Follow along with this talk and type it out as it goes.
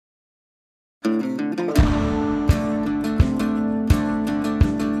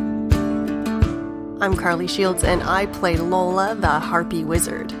I'm Carly Shields, and I play Lola, the Harpy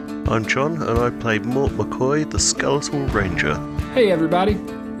Wizard. I'm John, and I play Mort McCoy, the Skeletal Ranger. Hey everybody,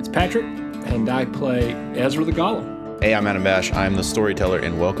 it's Patrick, and I play Ezra the Golem. Hey, I'm Adam Bash, I'm the storyteller,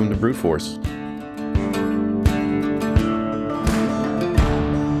 and welcome to Brute Force.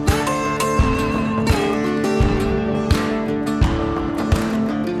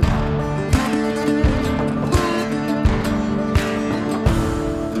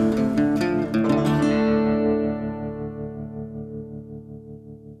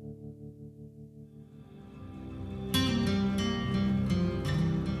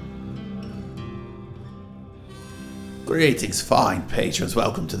 Greetings, fine patrons.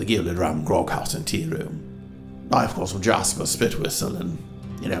 Welcome to the Gilded Ram Groghouse and Tea Room. I, of course, am Jasper Spitwhistle, and,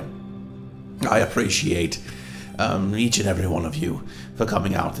 I appreciate each and every one of you for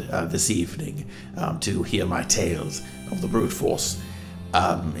coming out this evening to hear my tales of the brute force.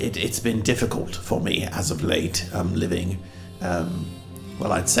 It's been difficult for me as of late living,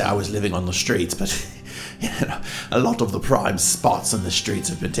 I'd say I was living on the streets, but a lot of the prime spots on the streets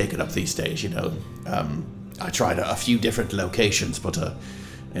have been taken up these days, I tried a few different locations, but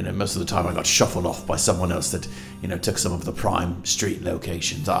most of the time I got shuffled off by someone else that took some of the prime street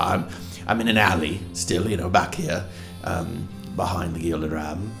locations. I'm in an alley still, back here behind the Gilded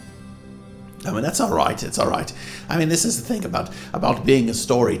Ram. That's all right. It's all right. This is the thing about being a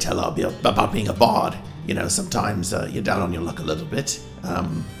storyteller, about being a bard. Sometimes you're down on your luck a little bit,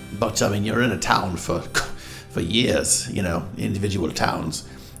 but you're in a town for years. Individual towns.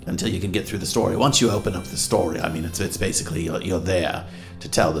 Until you can get through the story. Once you open up the story, it's basically you're there to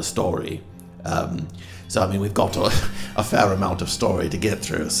tell the story. We've got a fair amount of story to get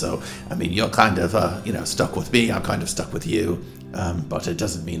through. So, you're kind of, stuck with me. I'm kind of stuck with you. But it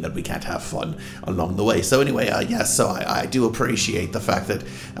doesn't mean that we can't have fun along the way. So anyway, yes, so I do appreciate the fact that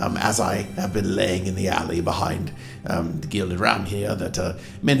as I have been laying in the alley behind the Gilded Ram here, that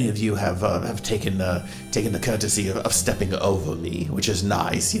many of you have taken the courtesy of stepping over me, which is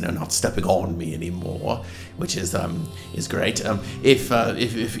nice, not stepping on me anymore, which is great.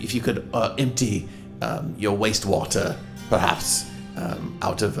 If you could empty your wastewater, perhaps,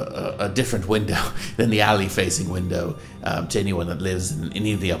 out of a different window than the alley-facing window to anyone that lives in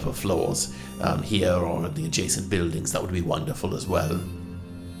any of the upper floors here or the adjacent buildings, that would be wonderful as well.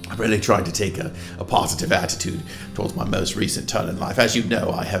 I've really tried to take a positive attitude towards my most recent turn in life. As you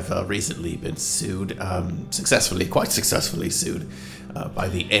know, I have recently been sued, quite successfully sued by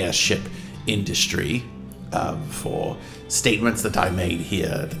the airship industry for statements that I made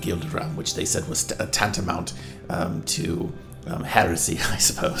here at the Gilded Ram, which they said was tantamount to heresy, I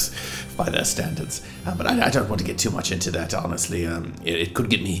suppose, by their standards. But I don't want to get too much into that, honestly. It could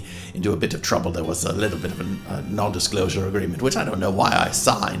get me into a bit of trouble. There was a little bit of a non-disclosure agreement, which I don't know why I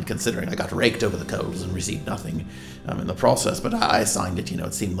signed, considering I got raked over the coals and received nothing in the process. But I signed it,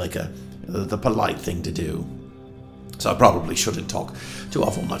 it seemed like the polite thing to do. So I probably shouldn't talk too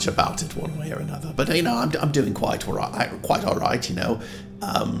awful much about it one way or another. But, I'm doing quite all right,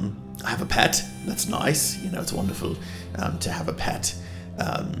 I have a pet. That's nice. It's wonderful to have a pet.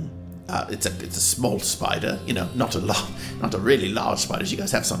 It's a small spider. Not a really large spider. You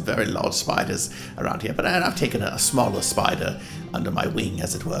guys have some very large spiders around here, but I've taken a smaller spider under my wing,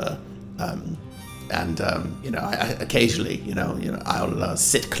 as it were. I occasionally, I'll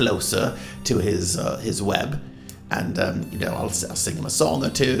sit closer to his web. And, I'll sing him a song or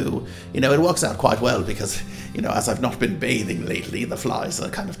two. It works out quite well because, as I've not been bathing lately, the flies are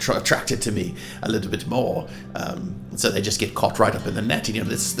kind of attracted to me a little bit more. So they just get caught right up in the net.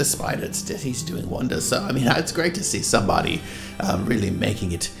 This spider, he's doing wonders. So, it's great to see somebody really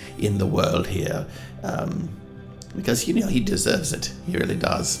making it in the world here. Because, he deserves it. He really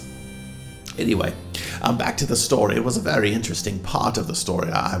does. Anyway, back to the story. It was a very interesting part of the story,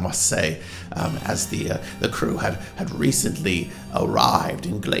 I must say, as the crew had recently arrived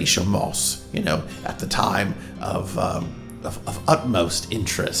in Glacier Moss, at the time of utmost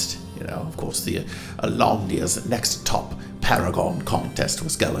interest. Of course, the Alondia's Next Top Paragon contest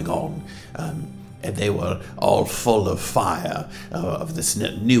was going on, and they were all full of fire of this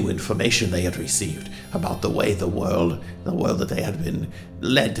new information they had received about the way the world that they had been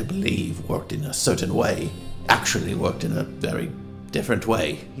led to believe worked in a certain way, actually worked in a very different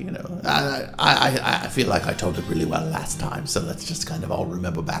way. I feel like I told it really well last time, so let's just kind of all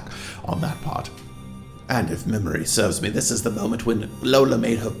remember back on that part. And if memory serves me, this is the moment when Lola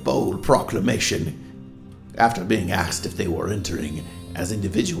made her bold proclamation after being asked if they were entering as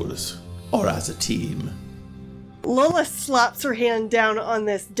individuals or as a team. Lola slaps her hand down on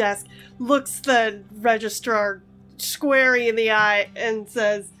this desk, looks the registrar squarely in the eye, and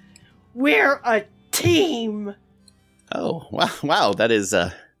says, "We're a team. Oh, wow, that is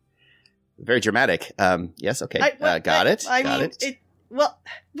very dramatic. Yes, okay, got it. Well,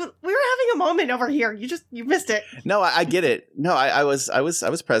 we were having a moment over here. You missed it. No, I get it. No, I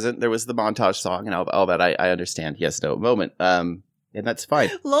was present. There was the montage song and all that. I understand. Yes, no, moment. And that's fine.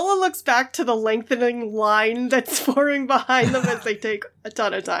 Lola looks back to the lengthening line that's forming behind them as they take a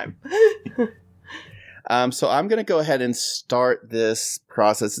ton of time. So I'm going to go ahead and start this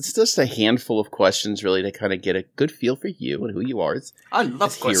process. It's just a handful of questions, really, to kind of get a good feel for you and who you are I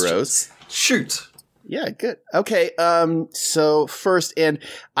love questions. Heroes. Shoot. Yeah, good. Okay, so first, and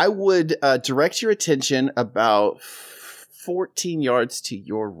I would direct your attention about 14 yards to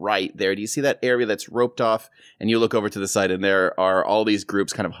your right there. Do you see that area that's roped off? And you look over to the side, and there are all these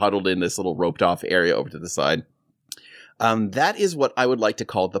groups kind of huddled in this little roped off area over to the side. That is what I would like to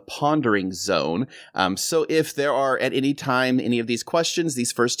call the pondering zone. So if there are at any time any of these questions,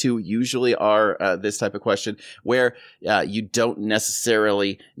 these first two usually are this type of question where you don't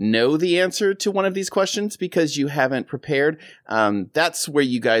necessarily know the answer to one of these questions because you haven't prepared. That's where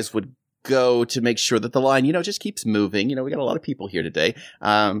you guys would go to make sure that the line, just keeps moving. We got a lot of people here today.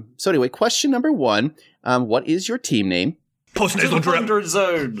 So anyway, question number 1. What is your team name? Postnasal drip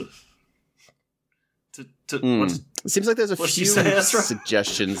zone. It seems like there's a few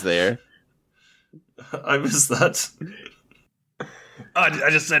suggestions there. I missed that. I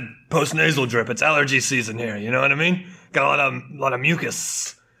just said postnasal drip. It's allergy season here. You know what I mean? Got a lot of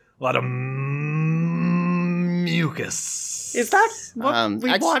mucus. A lot of mucus. Is that what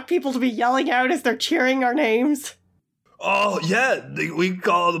we want people to be yelling out as they're cheering our names? Oh yeah, we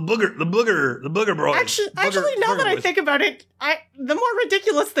call the booger boys. Actually, now that I think about it, the more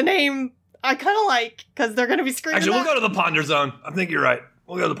ridiculous the name, I kind of like, because they're going to be screaming. Actually, we'll go to the ponder zone. I think you're right.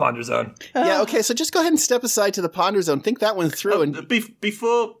 We'll go to the ponder zone. Yeah, okay, so just go ahead and step aside to the ponder zone. Think that one through. And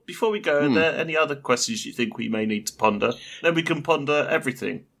before we go, are there any other questions you think we may need to ponder? Then we can ponder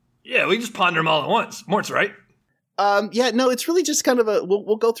everything. Yeah, we just ponder them all at once. Mort's right. Yeah, no, it's really just kind of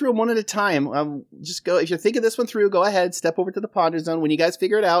we'll go through them one at a time. Just go, if you're thinking this one through, go ahead, step over to the ponder zone. When you guys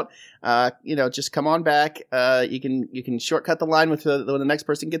figure it out, just come on back. You can shortcut the line with when the next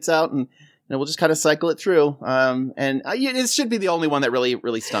person gets out, and we'll just kind of cycle it through. It should be the only one that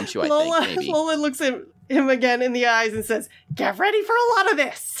really stumps you, I think, maybe. Lola looks at him again in the eyes and says, "Get ready for a lot of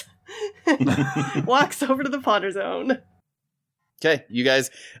this." Walks over to the ponder zone. Okay, you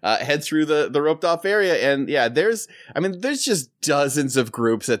guys head through the roped off area, and yeah, there's just dozens of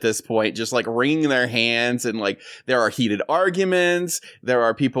groups at this point, just like wringing their hands, and like there are heated arguments. There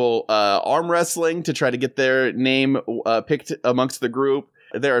are people arm wrestling to try to get their name picked amongst the group.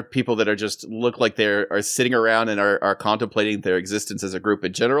 There are people that are just look like they are sitting around and are contemplating their existence as a group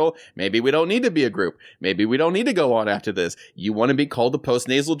in general. Maybe we don't need to be a group. Maybe we don't need to go on after this. You want to be called the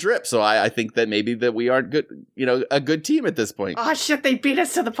postnasal drip. So I think that maybe that we aren't good, a good team at this point. Oh shit, they beat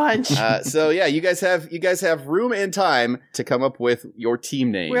us to the punch. So yeah, you guys have room and time to come up with your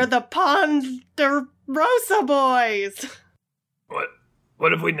team name. We're the Ponderosa Boys.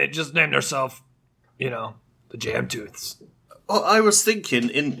 What if we just named ourselves, the Jam Tooths? Oh, I was thinking,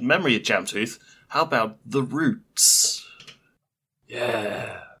 in memory of Jamtooth, how about the Roots?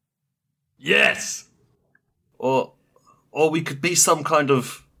 Yeah. Yes! Or we could be some kind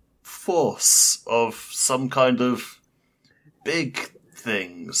of force of some kind of big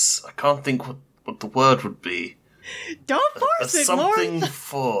things. I can't think what the word would be. Don't force it, something Lord.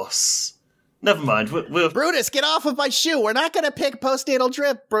 Force. Never mind. We're Brutus, get off of my shoe. We're not going to pick postnatal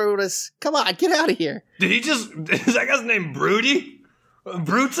drip, Brutus. Come on, get out of here. Is that guy's name Broody?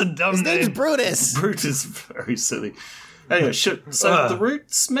 Brute's a dumb name. His name's name. Brutus. Brute is very silly. Anyway, the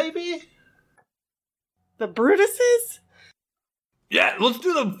Roots, maybe? The Brutuses? Yeah, let's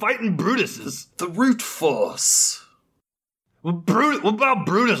do the fighting Brutuses. The Root Force. What about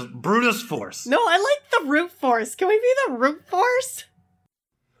Brutus Force? No, I like the Root Force. Can we be the Root Force?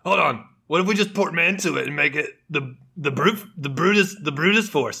 Hold on. What if we just portmanteau it and make it the Brutus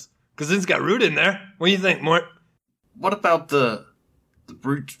Force? Because it's got root in there. What do you think, Mort? What about the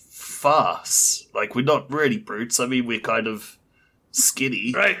brute farce? Like, we're not really brutes. I mean, we're kind of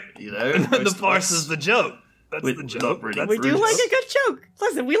skinny, right? The farce is the joke. That's the joke. Really we do like a good joke.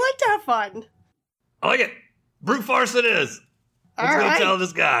 Listen, we like to have fun. I like it. Brute farce it is. Let's go tell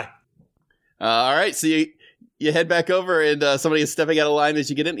this guy. All right, so you head back over, and somebody is stepping out of line as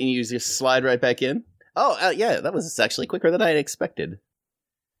you get in, and you just slide right back in. Oh, yeah, that was actually quicker than I had expected.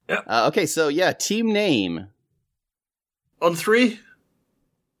 Yeah. Okay, so yeah, team name. On 3?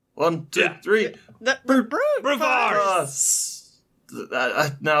 1, 2, 3. The Brute Farce.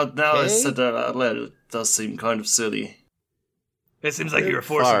 Now I said that out loud, it does seem kind of silly. It seems like you were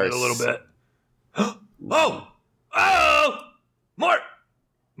forcing it a little bit. Oh!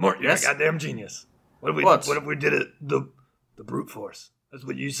 Mort, you're Yes? a goddamn genius. What if we did it the brute force? That's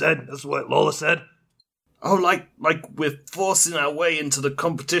what you said. That's what Lola said. Oh, like we're forcing our way into the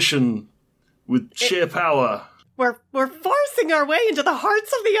competition with sheer power. We're forcing our way into the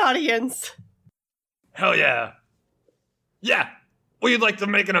hearts of the audience. Hell yeah. Yeah. Well, you'd like to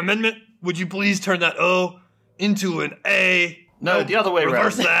make an amendment? Would you please turn that O into an A? No, the other way around.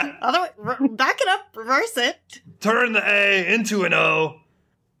 Reverse that. Back it up, reverse it. Turn the A into an O.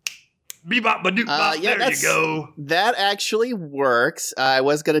 Bebop badoop bop. There you go. That actually works. I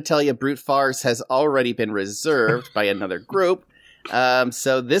was going to tell you brute farce has already been reserved by another group.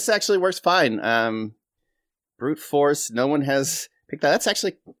 So this actually works fine. Brute force, no one has picked that.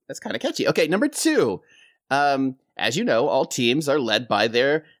 That's kind of catchy. Okay, number 2. As you know, all teams are led by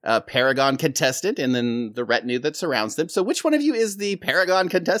their Paragon contestant and then the retinue that surrounds them. So which one of you is the Paragon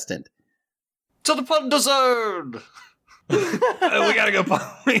contestant? To the Ponder Zone! We gotta go.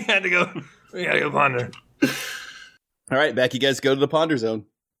 We gotta go ponder. All right, back you guys go to the Ponder Zone.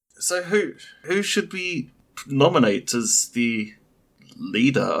 So who should we nominate as the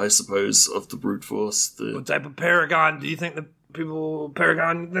leader, I suppose, of the brute force? What type of Paragon do you think the people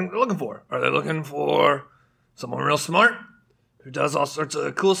Paragon think they're looking for? Are they looking for someone real smart who does all sorts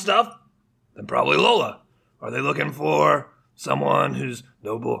of cool stuff? Then probably Lola. Are they looking for someone who's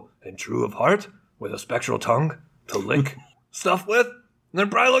noble and true of heart with a spectral tongue to lick stuff with? And they're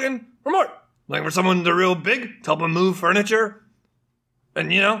probably looking for Mort. Looking for someone they're real big to help them move furniture and,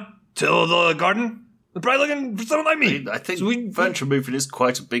 till the garden. They're probably looking for someone like me. I think furniture moving is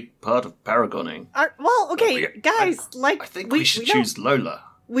quite a big part of Paragoning. Guys, I think we should choose Lola.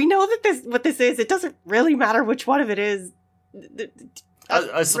 We know that what this is. It doesn't really matter which one of it is.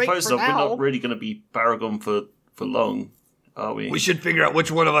 I suppose that we're now. not really going to be Paragon for long, are we? We should figure out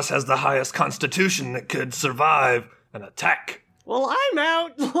which one of us has the highest constitution that could survive an attack. Well, I'm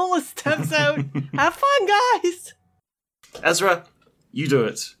out. Lola steps out. Have fun, guys. Ezra, you do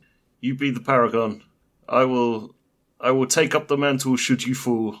it. You be the Paragon. I will take up the mantle should you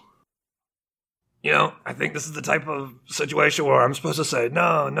fall. I think this is the type of situation where I'm supposed to say,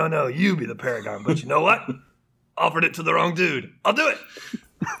 no, you be the Paragon. But you know what? Offered it to the wrong dude. I'll do it.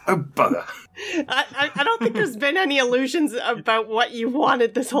 Oh, bugger. I don't think there's been any illusions about what you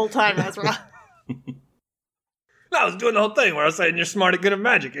wanted this whole time, Ezra. No, I was doing the whole thing where I was saying you're smart and good at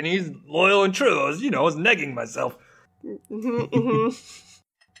magic, and he's loyal and true. I was negging myself.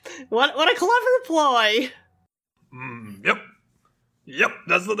 What a clever ploy. Yep,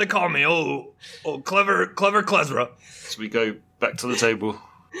 that's what they call me. Oh, clever Klezra. So we go back to the table.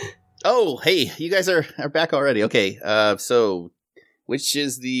 Oh, hey, you guys are back already. Okay, so which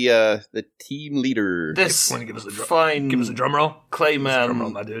is the team leader? This Want to give us a fine give us a drum roll? Clayman Drum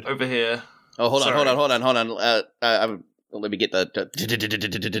roll, my dude. over here. Oh, hold Sorry. on. Let me get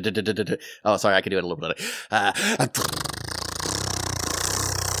the. Oh, sorry, I can do it a little bit.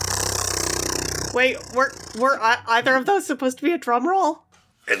 Wait, were either of those supposed to be a drum roll?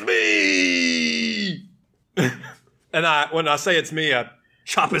 It's me! And when I say it's me, I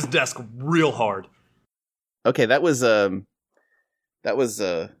chop his desk real hard. Okay, that was the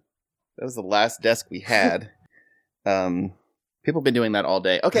last desk we had. People have been doing that all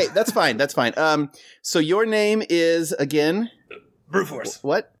day. Okay, that's fine. So your name is again Brute Force.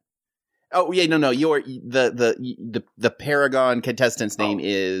 What? Oh yeah, no. Your the Paragon contestant's name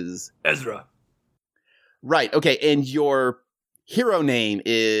is Ezra. Right. Okay, and your hero name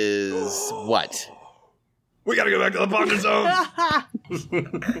is what? We gotta go back to the Ponder Zone.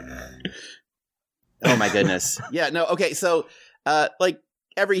 Oh my goodness. Yeah. No. Okay. So,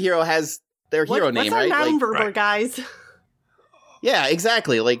 every hero has their hero name, right? What's our noun verber, right. guys? Yeah,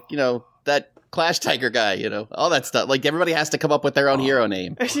 exactly. That Clash Tiger guy, all that stuff. Like, everybody has to come up with their own hero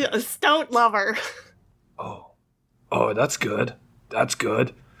name. Stout lover. Oh, that's good.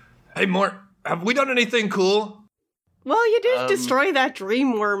 Hey, Mort, have we done anything cool? Well, you did destroy that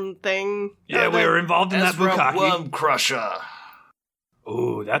dream worm thing. Yeah, we were involved in Ezra that bukkake. Worm Crusher.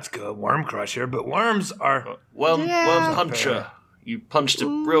 Oh, that's good. Worm Crusher, but worms are... Worm Yeah. Puncher. You punched it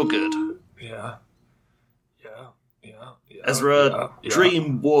real good. Yeah. Ezra yeah.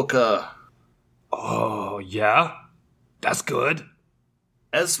 Dream Walker. Oh, yeah? That's good.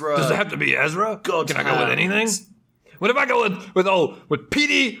 Ezra. Does it have to be Ezra? God Can I go with hands. anything? What if I go with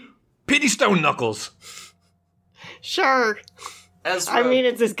Petey Stone Knuckles? Sure. Ezra I mean,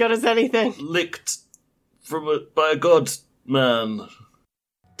 it's as good as anything. licked by a god man.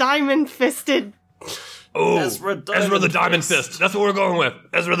 Diamond-fisted. Oh, Ezra Ezra the Diamond Fist. Fist. That's what we're going with.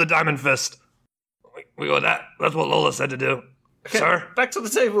 Ezra the Diamond Fist. We go with that. That's what Lola said to do. Okay, Sir? back to the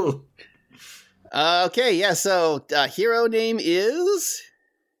table. Okay, yeah, so hero name is...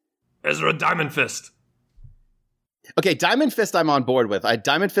 Ezra Diamond Fist. Okay, Diamond Fist I'm on board with.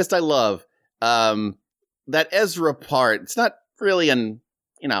 Diamond Fist I love. That Ezra part, it's not really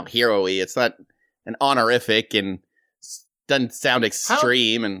hero-y. It's not an honorific and doesn't sound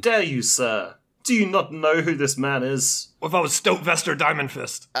extreme. And Dare you, sir? Do you not know who this man is? What if I was Stoat Vester Diamond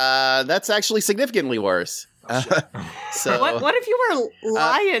Fist? that's actually significantly worse. So What if you were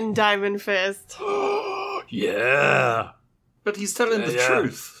Lion Diamond Fist? Yeah. But he's telling the Yeah.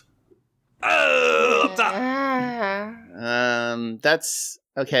 truth. Oh, up top. that's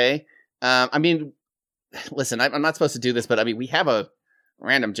okay. I mean, listen, I'm not supposed to do this, but I mean, we have a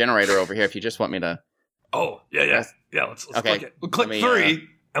random generator over here if you just want me to. Oh, yeah. Yeah, let's Okay. click it. We'll click Let me, 3,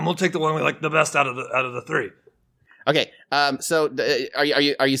 and we'll take the one we like the best out of the 3. Okay, so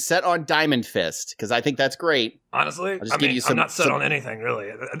are you set on Diamond Fist? Because I think that's great. Honestly, just give you some- I'm not set some- on anything,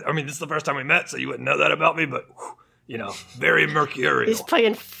 really. I mean, this is the first time we met, so you wouldn't know that about me, but, very mercurial. He's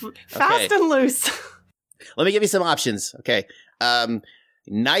playing fast and loose. Let me give you some options. Okay,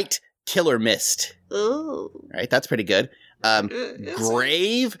 Night Killer Mist. Ooh. Right, that's pretty good.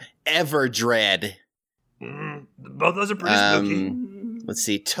 Grave Everdread. Both those are pretty spooky. Let's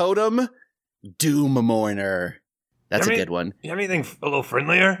see, Totem Doom Mourner. That's I a mean- good one. You have anything a little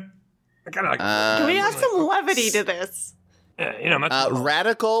friendlier? I kind of like. Can we have some levity to this? Yeah, much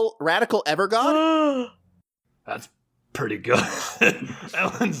Radical Evergod. That's pretty good.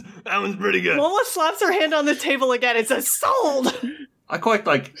 that one's pretty good. Lola slaps her hand on the table again and says, "Sold!" I quite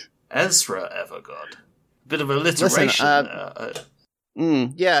like Ezra Evergod. Bit of alliteration there.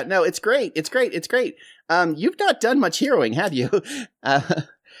 Yeah, no, it's great. It's great. You've not done much heroing, have you?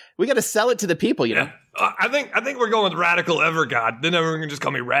 We got to sell it to the people, you know. Yeah. I think we're going with Radical Evergod. Then everyone can just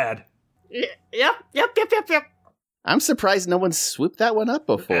call me Rad. Yep. I'm surprised no one swooped that one up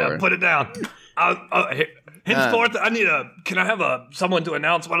before. Yeah, put it down. Henceforth, can I have someone to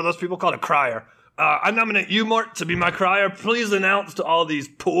announce one of those people called a crier? I nominate you, Mort, to be my crier. Please announce to all these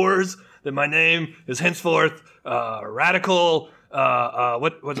poors that my name is henceforth Radical.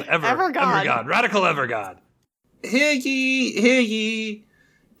 What was it? Evergod. Radical Evergod. Hear ye.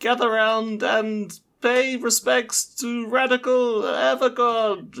 Gather round and pay respects to Radical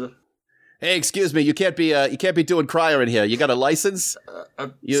Evergod. Hey, excuse me, you can't be doing crier in here. You got a license?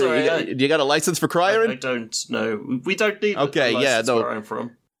 You got a license for crier? I don't know. We don't need Okay, a license where I'm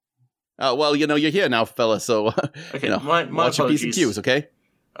from. Well, you're here now, fella, so Okay, my watch your P's and Q's, okay?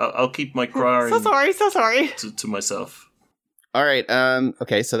 I'll keep my crier So sorry. to myself. All right,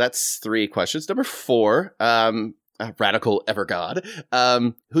 okay, so that's 3 questions. Number 4, Radical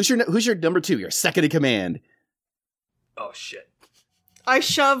Evergod. Who's your number 2, your second in command? Oh, shit. I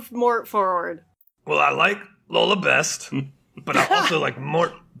shove Mort forward. Well, I like Lola best, but I also like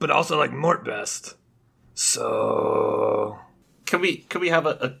Mort best. So Can we have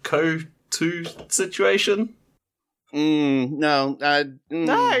a co-2 situation? No, guys,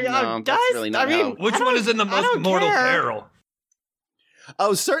 that's really not I mean, how. which one is in the most mortal peril?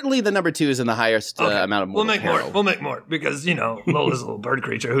 Oh, certainly the number 2 is in the highest amount of mortal peril. We'll make Mort because Lola's a little bird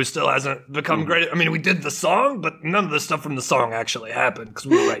creature who still hasn't become great. I mean, we did the song, but none of the stuff from the song actually happened because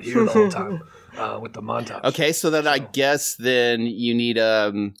we were right here the whole time with the montage. Okay, so then I guess then you need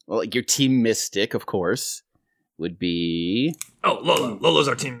your team mystic, of course, would be Lola. Lola's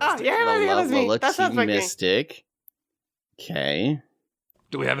our team. Oh, yeah, that was me. Lola, That sounds team like me. mystic. Okay.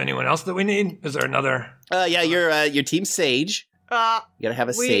 Do we have anyone else that we need? Is there another? Yeah, your team sage. You gotta have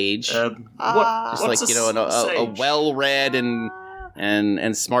a sage. Just what's a well-read and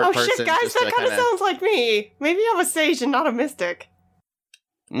smart Oh person. shit, guys, just that to kind of sounds like me. Maybe I'm a sage and not a mystic.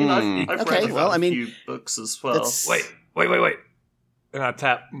 I've okay, read well, I mean, few books as well. that's- Wait. And I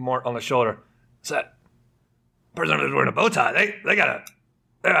tap Mort on the shoulder. What's that? Person who's wearing a bow tie. They gotta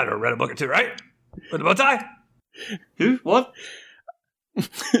read a book or two, right? With a bow tie? Who? What?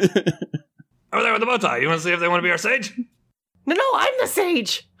 Over there with the bow tie. You want to see if they want to be our sage? No, I'm the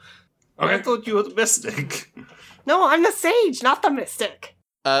sage. Okay. I thought you were the mystic. No, I'm the sage, not the mystic.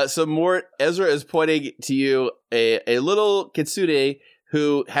 So Mort, Ezra is pointing to you a little kitsune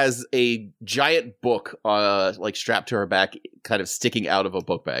who has a giant book strapped to her back, kind of sticking out of a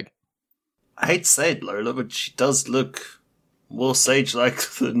book bag. I hate to say it, Lola, but she does look more sage-like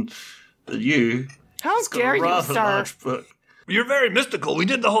than you. How It's got dare a you, rather sir? large book. You're very mystical. We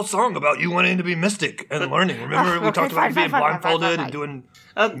did the whole song about you wanting to be mystic and learning. Remember, we okay, talked about fine, being fine, blindfolded fine. and doing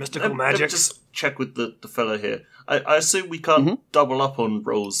Um, mystical magics. Just check with the fellow here. I assume we can't double up on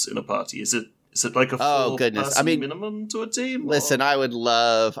roles in a party. Is it like a Oh, goodness. four-person I mean, minimum to a team? Listen, I would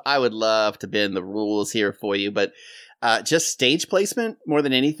love to bend the rules here for you, but just stage placement more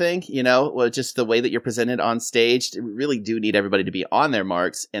than anything, just the way that you're presented on stage. We really do need everybody to be on their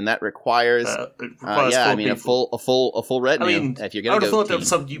marks, and that requires, a full retinue. I mean, if you're I going would to have thought that was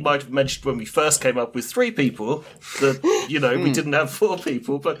something you might have mentioned when we first came up with 3 people, that, we didn't have 4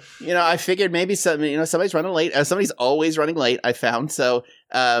 people, but... I figured maybe somebody's running late. Somebody's always running late, I found, so...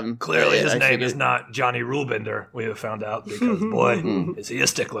 Clearly his name is not Johnny Rulebender, we have found out, because, boy, is he a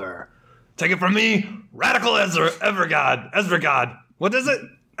stickler. Take it from me, Radical Ezra-God. What is it?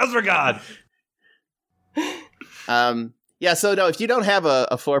 Ezra-God. So no, if you don't have a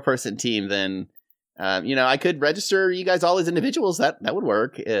 4-person team, then, I could register you guys all as individuals. That would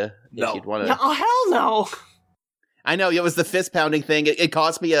work. If you'd want to. Oh, hell no. I know, it was the fist pounding thing. It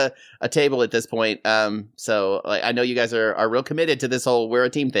cost me a table at this point. So I know you guys are real committed to this whole we're a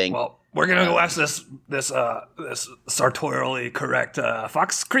team thing. Well, we're gonna go ask this sartorially correct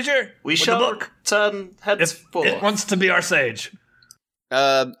fox creature. We shall turn heads forward. It wants to be our sage.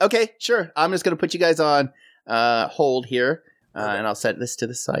 Okay, sure. I'm just gonna put you guys on hold here, and I'll set this to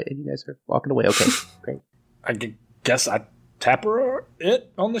the side, and you guys are walking away. Okay, great. I guess I tap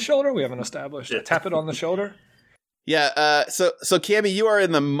it on the shoulder. We haven't established. Tap it on the shoulder. Yeah, so Cammy, you are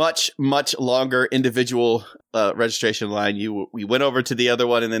in the much, much longer individual registration line. We went over to the other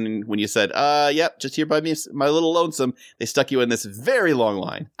one, and then when you said, yep, just here by me, my little lonesome, they stuck you in this very long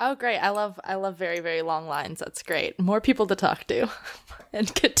line. Oh, great. I love very, very long lines. That's great. More people to talk to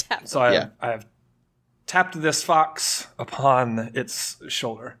and get tapped. So I have tapped this fox upon its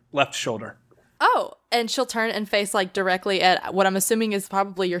left shoulder. Oh, and she'll turn and face directly at what I'm assuming is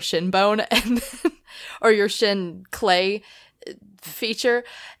probably your shin bone or your shin clay feature,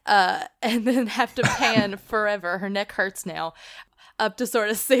 and then have to pan forever. Her neck hurts now, up to sort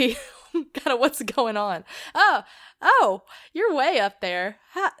of see kind of what's going on. Oh, you're way up there.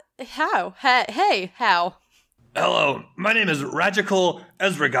 How? Hey, how? Hello, my name is Radical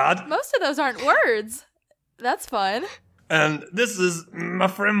Ezra-God. Most of those aren't words. That's fun. And this is my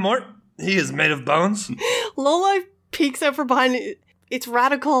friend Mort. He is made of bones. Lola peeks out from behind. It's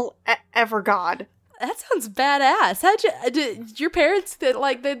Radical Evergod. That sounds badass. Did your parents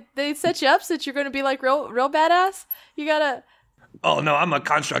they set you up so that you're going to be real badass? You gotta. Oh no, I'm a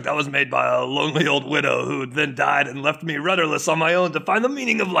construct. I was made by a lonely old widow who then died and left me rudderless on my own to find the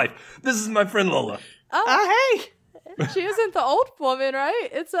meaning of life. This is my friend Lola. Oh, hey. She isn't the old woman, right?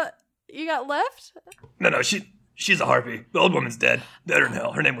 You got left? No, she's a harpy. The old woman's dead. Dead or in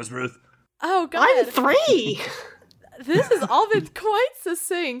hell. Her name was Ruth. Oh, God. I'm 3. This has all been quite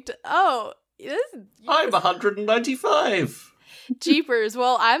succinct. Oh, I'm 195. Jeepers.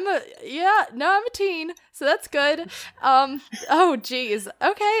 Well, I'm a teen, so that's good. Oh, geez.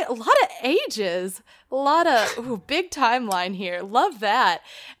 Okay, a lot of ages. A lot of, big timeline here. Love that.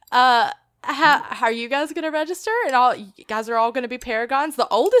 How are you guys going to register? And you guys are all going to be Paragons, the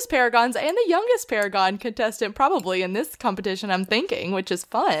oldest Paragons and the youngest Paragon contestant probably in this competition, I'm thinking, which is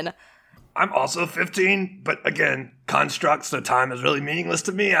fun. I'm also 15, but again, constructs, so time is really meaningless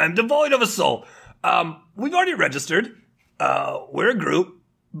to me. I'm devoid of a soul. We've already registered. We're a group,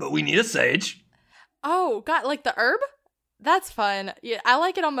 but we need a sage. Oh, God, like the herb? That's fun. Yeah, I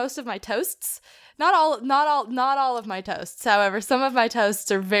like it on most of my toasts. Not all of my toasts. However, some of my toasts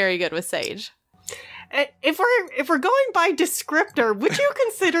are very good with sage. If we're going by descriptor, would you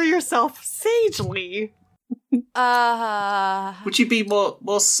consider yourself sagely? Would you be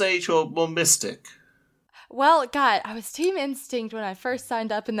more sage or more mystic? Well, God, I was Team Instinct when I first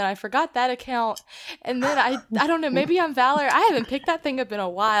signed up, and then I forgot that account. And then I don't know, maybe I'm Valor. I haven't picked that thing up in a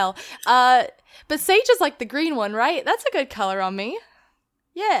while. But sage is like the green one, right? That's a good color on me.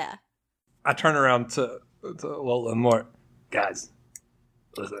 Yeah. I turn around to Lola and Mort. Guys,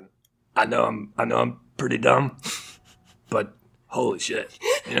 listen. I know I'm pretty dumb, but holy shit.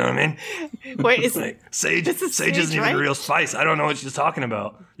 You know what I mean? Wait, sage isn't even real spice. I don't know what she's talking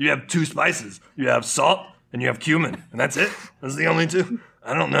about. You have 2 spices. You have salt and you have cumin, and that's it. Those are the only 2.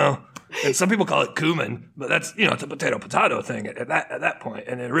 I don't know. And some people call it cumin, but that's, it's a potato thing at that point.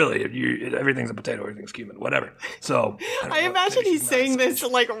 And it really, everything's a potato, everything's cumin, whatever. So I imagine he's saying this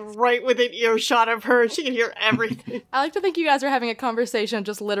right within earshot of her, and she can hear everything. I like to think you guys are having a conversation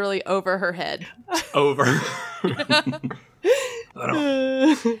just literally over her head. Over. I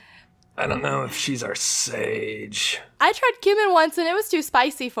don't know if she's our sage. I tried cumin once and it was too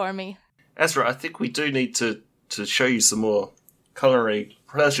spicy for me. Ezra, I think we do need to show you some more culinary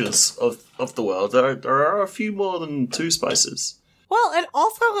pleasures of the world. There are a few more than 2 spices. Well, and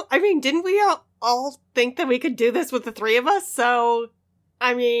also, I mean, didn't we all think that we could do this with the 3 of us? So,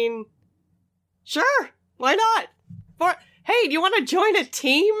 I mean, sure, why not? Hey, do you want to join a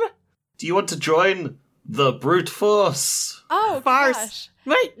team? Do you want to join The brute force. Oh, Farce. gosh.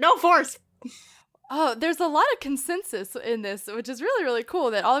 Wait, no force. Oh, there's a lot of consensus in this, which is really, really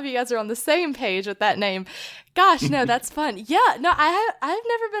cool that all of you guys are on the same page with that name. Gosh, no, that's fun. Yeah, no, I've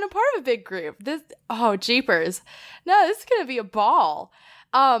never been a part of a big group. Jeepers. No, this is going to be a ball.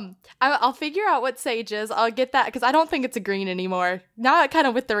 I'll figure out what sage is. I'll get that because I don't think it's a green anymore. Not kind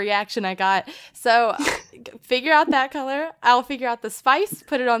of with the reaction I got. So figure out that color. I'll figure out the spice,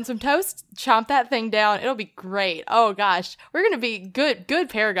 put it on some toast, chomp that thing down. It'll be great. Oh gosh, we're gonna be good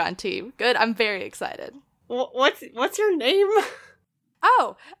Paragon team. Good. I'm very excited. What's your name?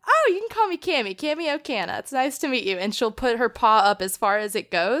 Oh, you can call me Cammy O'Cana. It's nice to meet you. And she'll put her paw up as far as it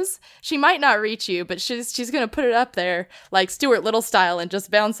goes. She might not reach you, but she's gonna put it up there like Stuart Little style and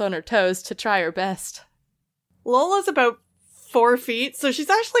just bounce on her toes to try her best. Lola's about 4 feet, so she's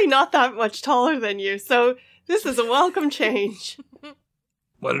actually not that much taller than you. So this is a welcome change.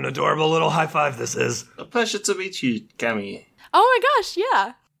 What an adorable little high five this is. A pleasure to meet you, Cammy. Oh my gosh,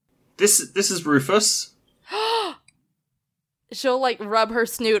 yeah. This is Rufus. She'll like rub her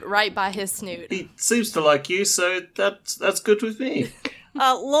snoot right by his snoot. He seems to like you, so that's good with me.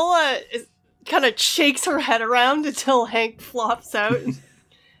 Lola kind of shakes her head around until Hank flops out.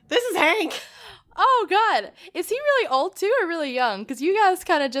 This is Hank. Oh god, is he really old too or really young? Because you guys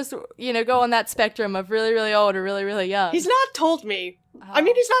kind of just go on that spectrum of really, really old or really, really young. He's not told me. I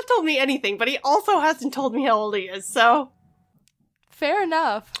mean, he's not told me anything, but he also hasn't told me how old he is. So fair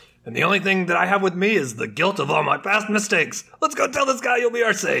enough. And the only thing that I have with me is the guilt of all my past mistakes. Let's go tell this guy you'll be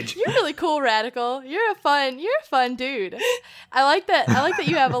our sage. You're really cool, Radical. You're a fun dude. I like that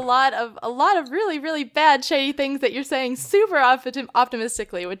you have a lot of really, really bad, shady things that you're saying super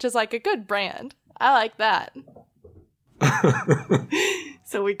optimistically, which is like a good brand. I like that.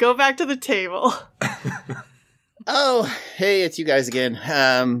 So we go back to the table. Oh, hey, it's you guys again.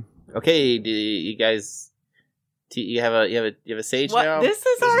 Okay, do you guys... You have a sage now? This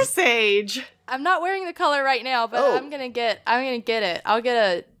is our sage. I'm not wearing the color right now, but I'm gonna get it. I'll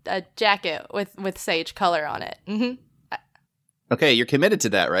get a jacket with sage color on it. Mm-hmm. Okay, you're committed to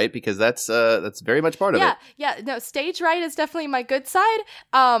that, right? Because that's very much part of it. Yeah. No, stage right is definitely my good side.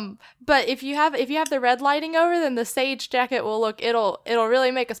 But if you have the red lighting over, then the sage jacket will look. It'll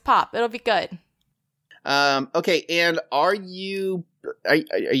really make us pop. It'll be good. Okay, and are you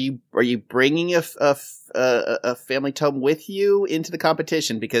bringing a family tome with you into the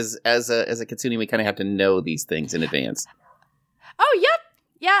competition? Because as a Kitsune, we kind of have to know these things in advance. Oh, yep.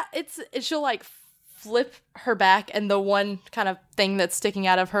 Yeah, she'll like flip her back, and the one kind of thing that's sticking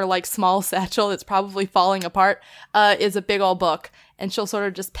out of her like small satchel that's probably falling apart is a big old book, and she'll sort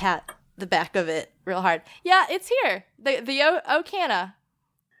of just pat the back of it real hard. Yeah, it's here. The O'Cana.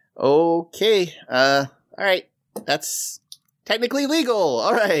 Okay. All right. That's technically legal.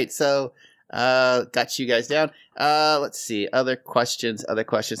 All right. So, got you guys down. Let's see. Other questions.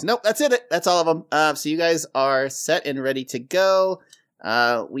 Nope. That's it. That's all of them. So you guys are set and ready to go.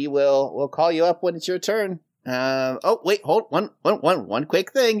 We'll call you up when it's your turn. Oh, wait, hold one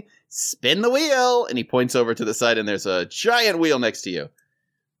quick thing. Spin the wheel. And he points over to the side, and there's a giant wheel next to you.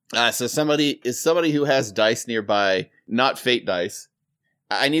 So somebody who has dice nearby, not fate dice.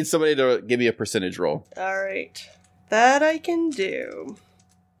 I need somebody to give me a percentage roll. All right. That I can do.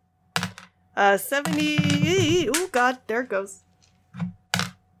 70. Oh, God. There it goes.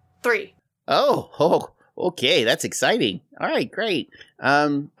 3. Oh, okay. That's exciting. All right, great.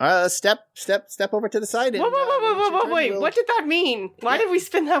 Step over to the side. And, whoa, wait. What did that mean? Why did we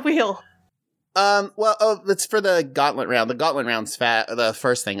spin that wheel? It's for the gauntlet round. The gauntlet round's the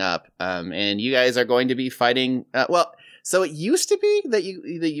first thing up. And you guys are going to be fighting, so it used to be that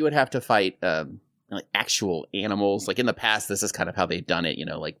you would have to fight like actual animals. Like in the past, this is kind of how they've done it.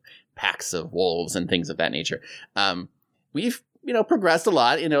 Like packs of wolves and things of that nature. We've progressed a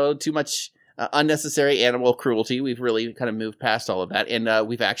lot. Too much unnecessary animal cruelty. We've really kind of moved past all of that, and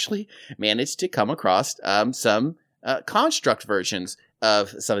we've actually managed to come across some construct versions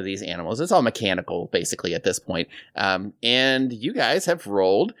of some of these animals. It's all mechanical, basically, at this point. And you guys have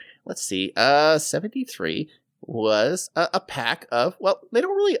rolled. Let's see, 73. Was a pack of, they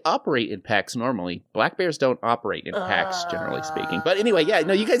don't really operate in packs normally. Black bears don't operate in packs, generally speaking. But anyway,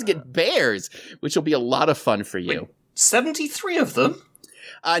 you guys get bears, which will be a lot of fun for you. Wait, 73 of them?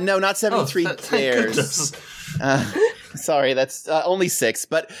 No, not 73 bears. Sorry, that's only 6.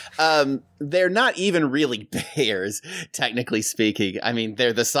 But they're not even really bears, technically speaking. I mean,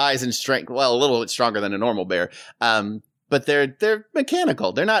 they're the size and strength, a little bit stronger than a normal bear. But they're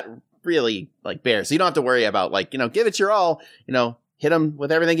mechanical. They're not really like bears, so you don't have to worry about give it your all, hit them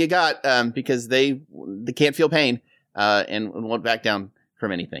with everything you got, because they can't feel pain and won't back down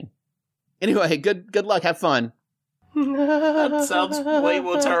from anything. Anyway, good luck. Have fun. That sounds way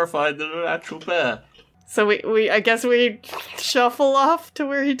more terrifying than an actual bear. So I guess we shuffle off to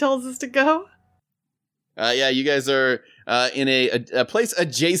where he tells us to go. Yeah, you guys are in a place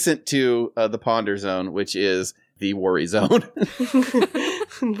adjacent to the Ponder Zone, which is the worry zone.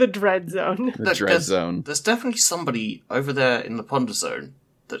 The dread zone. The dread zone. There's definitely somebody over there in the Ponder Zone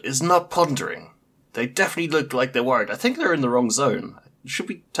that is not pondering. They definitely look like they're worried. I think they're in the wrong zone. Should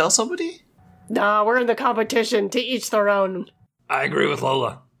we tell somebody? Nah, we're in the competition. To each their own. I agree with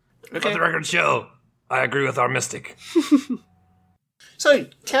Lola. Okay. Let the record show. I agree with our mystic. So,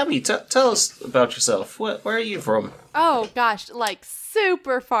 Cammy, tell us about yourself. Where are you from? Oh gosh, like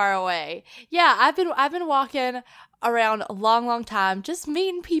super far away. Yeah, I've been walking around a long time, just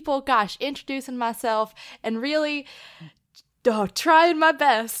meeting people, gosh, introducing myself and really trying my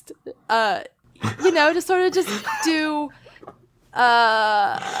best. To sort of just do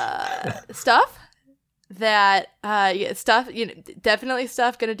stuff that definitely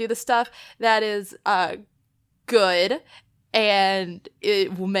stuff, gonna do the stuff that is good. And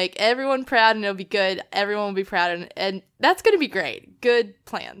it will make everyone proud, and it'll be good. Everyone will be proud, and that's going to be great. Good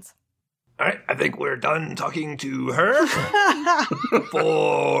plans. All right, I think we're done talking to her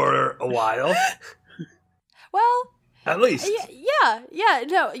for a while. Well, at least.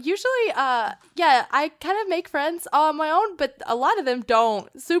 No, usually, I kind of make friends on my own, but a lot of them don't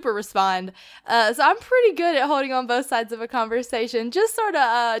super respond. So I'm pretty good at holding on both sides of a conversation. Just sort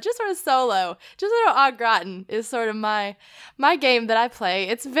of solo. Just sort of au gratin is sort of my game that I play.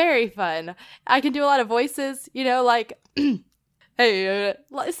 It's very fun. I can do a lot of voices, like, hey,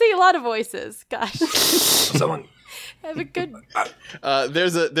 see, a lot of voices. Gosh. Someone. Have a good.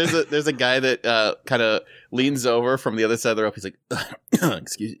 There's a guy that kind of leans over from the other side of the rope. He's like,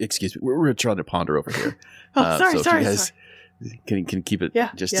 excuse me, we're trying to ponder over here. Sorry. You guys can keep it.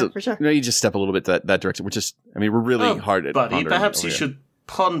 For sure. You just step a little bit that direction. We're really hard at buddy, pondering. Perhaps you should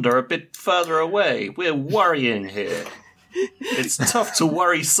ponder a bit further away. We're worrying here. It's tough to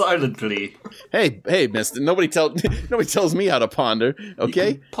worry silently. Hey, mister. Nobody tells me how to ponder.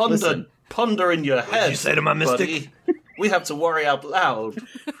 Okay, Ponder in your head. What did you say to my mystic? Buddy. We have to worry out loud.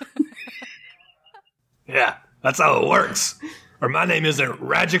 Yeah, that's how it works. Or my name isn't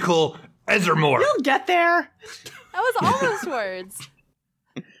Radical Ezermore. You'll get there. That was almost words.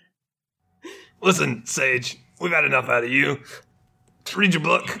 Listen, Sage, we've had enough out of you. Read your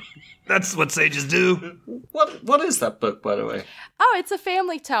book. That's what sages do. What is that book, by the way? Oh, it's a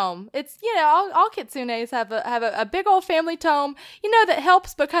family tome. It's, all kitsunes have a big old family tome, that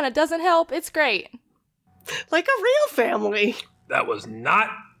helps but kind of doesn't help. It's great. Like a real family. That was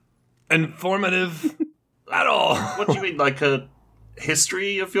not informative at all. What do you mean, like a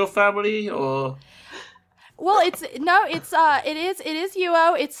history of your family, or? Well, it is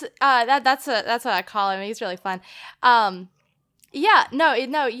Yuo. It's that's what I call him. He's really fun. Yuo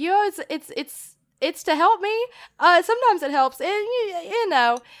it's to help me. Sometimes it helps.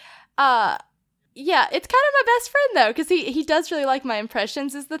 It's kind of my best friend though, because he does really like my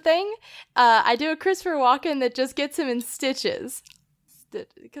impressions is the thing. I do a Christopher Walken that just gets him in stitches,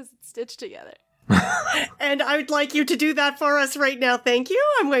 because it's stitched together. And I would like you to do that for us right now. Thank you.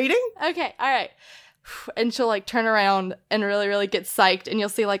 I'm waiting. Okay, all right. And she'll like turn around and really, really get psyched, and you'll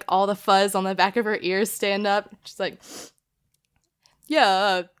see like all the fuzz on the back of her ears stand up. She's like,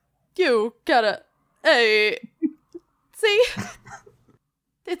 yeah, you gotta, hey, see?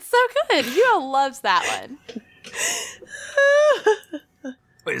 It's so good. Yuo loves that one.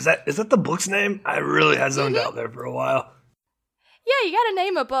 Wait, is that the book's name? I really had zoned out there for a while. Yeah, you gotta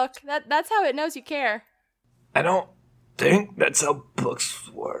name a book. That's how it knows you care. I don't think that's how books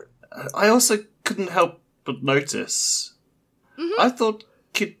work. I also couldn't help but notice. I thought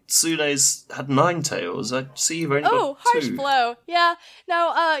kitsunes had 9 tails. I see you've only got 2. Oh, harsh blow. Yeah,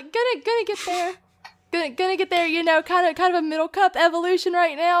 no, gonna get there. Gonna get there. Kind of a middle cup evolution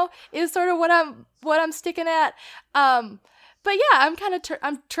right now is sort of what I'm sticking at. But yeah, I'm kind of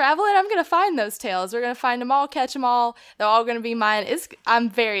I'm traveling. I'm gonna find those tails. We're gonna find them all, catch them all. They're all gonna be mine. I'm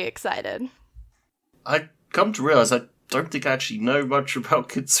very excited. I come to realize I don't think I actually know much about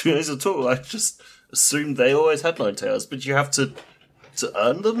kitsunes at all. I just assumed they always had 9 tails, but you have to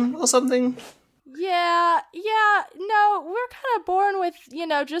earn them or something? Yeah, no, we're kind of born with,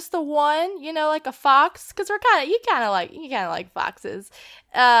 just the one, like a fox, because you kind of like foxes.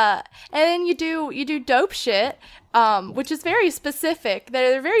 And then you do dope shit, which is very specific.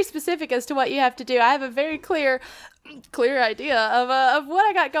 They're very specific as to what you have to do. I have a very clear idea of what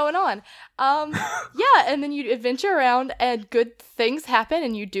I got going on. Yeah, and then you adventure around and good things happen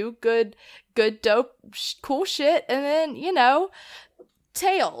and you do good dope cool shit, and then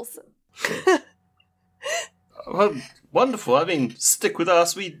tails. Well, wonderful. I mean, stick with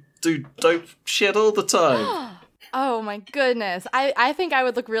us. We do dope shit all the time. Oh my goodness. I think I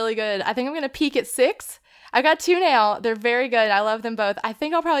would look really good. I think I'm going to peak at 6. I got 2 now. They're very good. I love them both. I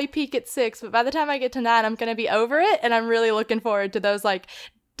think I'll probably peak at 6, but by the time I get to 9, I'm going to be over it, and I'm really looking forward to those, like,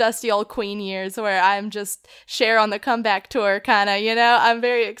 dusty old queen years where I'm just Cher on the comeback tour, kind of, you know? I'm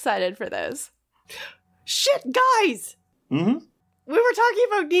very excited for those. Shit, guys! Mm-hmm. We were talking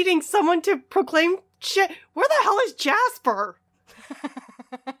about needing someone to proclaim shit. Where the hell is Jasper?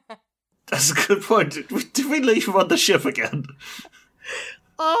 That's a good point. Did we leave him on the ship again?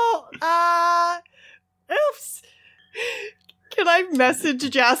 Oops. Can I message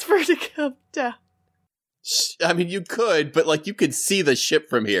Jasper to come down? I mean, you could, but, like, you could see the ship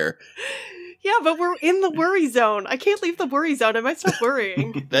from here. Yeah, but we're in the worry zone. I can't leave the worry zone. I might stop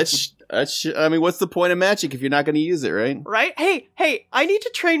worrying. I mean, what's the point of magic if you're not going to use it, right? Right? Hey, I need to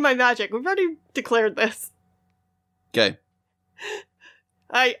train my magic. We've already declared this. Okay.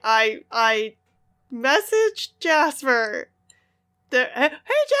 I messaged Jasper. Hey,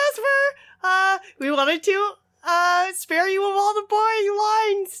 Jasper! We wanted to, spare you of all the boring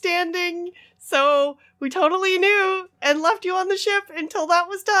lines standing, so we totally knew and left you on the ship until that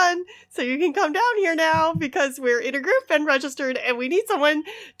was done, so you can come down here now, because we're in a group and registered, and we need someone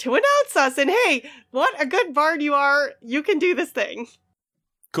to announce us, and hey, what a good bard you are, you can do this thing.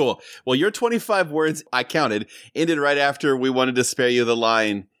 Cool. Well, your 25 words, I counted, ended right after we wanted to spare you the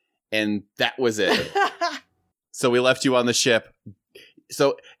line, and that was it. So we left you on the ship.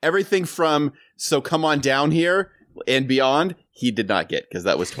 So everything from, so come on down here and beyond, he did not get, because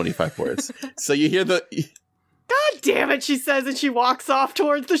that was 25 words. So you hear the... God damn it, she says, and she walks off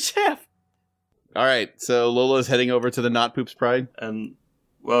towards the ship. All right, so Lola's heading over to the Not Poop's Pride. And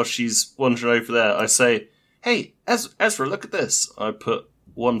while she's wandering over there, I say, hey, Ezra, look at this. I put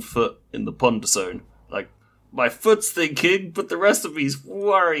one foot in the ponder zone. Like, my foot's thinking, but the rest of me's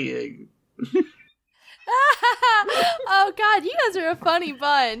worrying. Oh god, you guys are a funny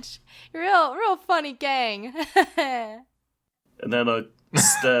bunch. Real funny gang. And then I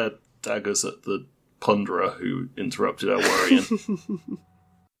stare daggers at the ponderer who interrupted our worrying.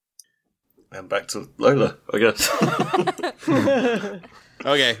 And back to Lola, I guess.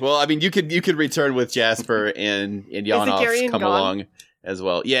 Okay, well, I mean, you could return with Jasper and Yanoff come along as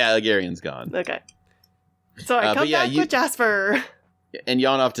well. Yeah, Garion's gone. Okay. So I come back with Jasper. And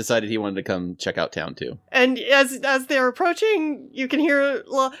Yanoff decided he wanted to come check out town too. And as they're approaching, you can hear,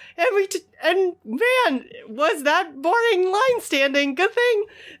 and man, was that boring line standing? Good thing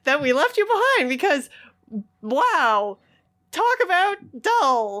that we left you behind, because, wow, talk about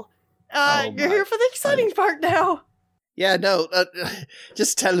dull. You're here for the exciting part now. Yeah, no,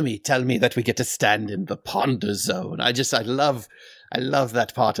 just tell me that we get to stand in the ponder zone. I love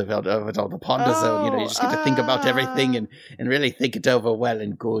that part of it all, the ponder zone. You know, you just get to think about everything and really think it over well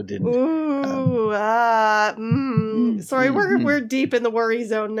and good. And sorry, we're deep in the worry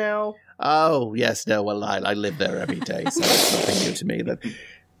zone now. Oh yes, no, well I live there every day, so it's nothing new to me. That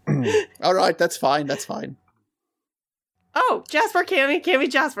all right, that's fine. Oh, Jasper, Cammy,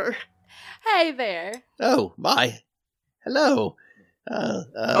 Jasper. Hey there. Oh my, hello.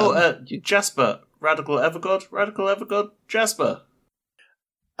 Jasper, Radical Evergod, Jasper.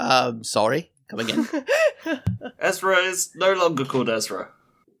 Sorry, come again. Ezra is no longer called Ezra.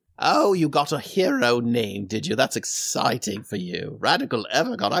 Oh, you got a hero name, did you? That's exciting for you. Radical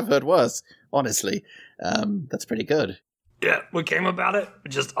Evergod, I've heard worse, honestly. That's pretty good. Yeah, we came about it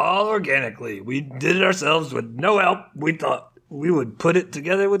just all organically. We did it ourselves with no help. We thought we would put it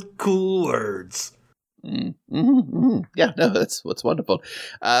together with cool words. Yeah, no, that's wonderful.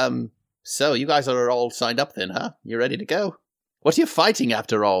 So you guys are all signed up then, huh? You ready to go? What are you fighting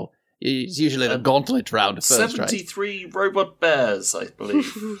after all? It's usually the gauntlet round first, 73 robot bears, I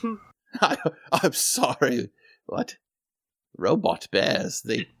believe. I'm sorry. What? Robot bears?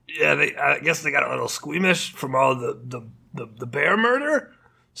 I guess they got a little squeamish from all the bear murder,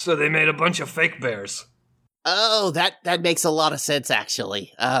 so they made a bunch of fake bears. Oh, that makes a lot of sense,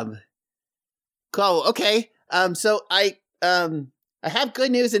 actually. Cool, okay. So I have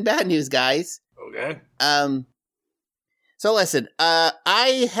good news and bad news, guys. Okay. So listen,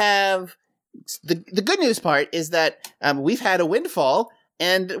 I have the good news part is that we've had a windfall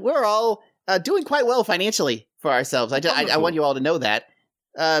and we're all doing quite well financially for ourselves. I want you all to know that.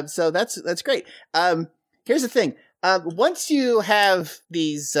 So that's great. Here's the thing. Once you have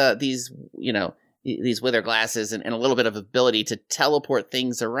these wither glasses and a little bit of ability to teleport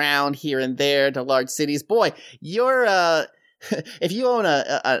things around here and there to large cities, boy, you're if you own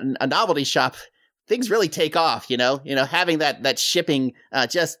a novelty shop, things really take off, you know, having that shipping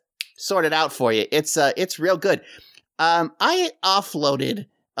just sort it out for you. It's real good. I offloaded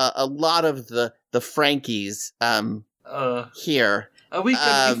a lot of the Frankies here. Are we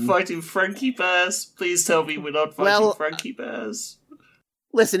going to be fighting Frankie Bears? Please tell me we're not fighting Frankie Bears.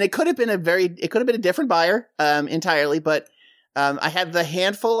 Listen, it could have been a different buyer entirely, but I had the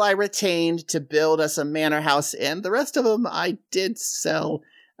handful I retained to build us a manor house, and the rest of them I did sell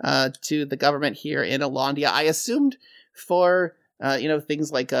to the government here in Alondia. I assumed for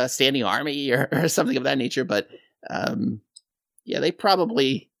things like a standing army or something of that nature, but they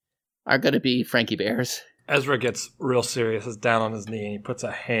probably are going to be Frankie Bears. Ezra gets real serious, is down on his knee, and he puts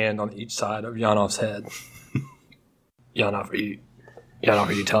a hand on each side of Yanov's head. Yanov, are you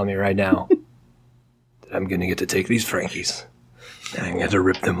telling me right now that I'm going to get to take these Frankies, and I'm going to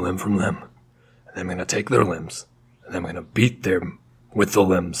rip them limb from limb, and I'm going to take their limbs, and I'm going to beat them with the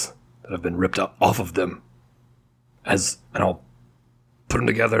limbs that have been ripped off of them, and I'll put them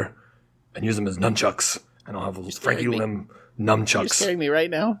together and use them as nunchucks, and I'll have Frankie limb nunchucks. You're scaring me right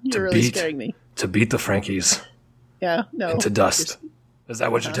now. You're really scaring me. To beat the Frankies. Yeah, no. Into dust. Is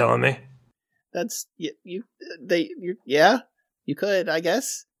that what you're telling me? That's you could, I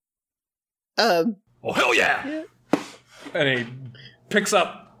guess. Oh hell yeah! And he picks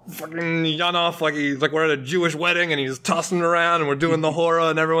up fucking Yanov like we're at a Jewish wedding, and he's tossing it around, and we're doing the horror,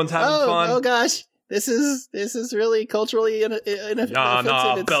 and everyone's having fun. Oh gosh, this is really culturally inoffensive.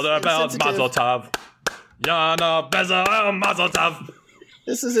 Yana Beza Mazel Tov. Yana Beza Mazel Tov.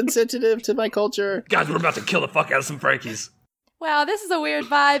 This is insensitive to my culture. Guys, we're about to kill the fuck out of some Frankies. Wow, this is a weird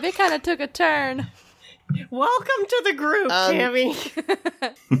vibe. It kind of took a turn. Welcome to the group, Tammy.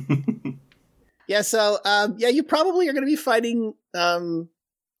 Yeah, so, you probably are going to be fighting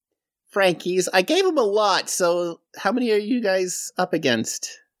Frankies. I gave them a lot, so how many are you guys up against?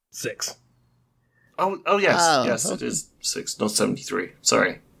 6. Oh yes. Yes, okay. It is 6, not 73.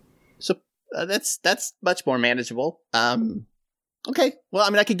 Sorry. So, that's much more manageable. Okay, well,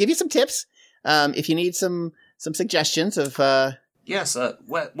 I mean, I could give you some tips if you need some suggestions of... Yes,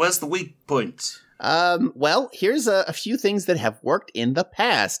 where's the weak point? Well, here's a few things that have worked in the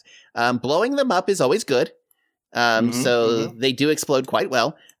past. Blowing them up is always good. They do explode quite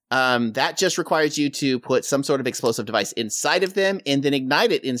well. That just requires you to put some sort of explosive device inside of them and then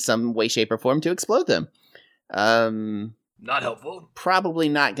ignite it in some way, shape, or form to explode them. Not helpful. Probably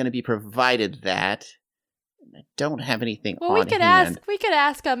not going to be provided that. I don't have anything on hand. We could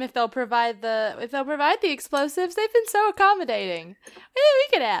ask them if they'll provide the explosives. They've been so accommodating. We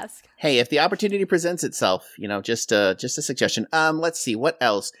could ask. Hey, if the opportunity presents itself, just a suggestion. Let's see what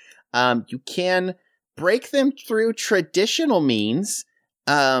else. You can break them through traditional means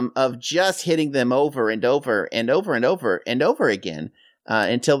of just hitting them over and over and over and over and over again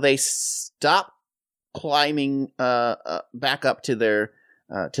until they stop climbing back up to their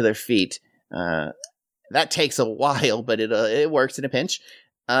feet. That takes a while, but it works in a pinch.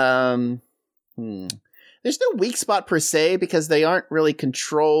 There's no weak spot per se because they aren't really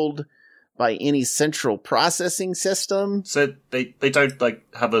controlled by any central processing system. So they don't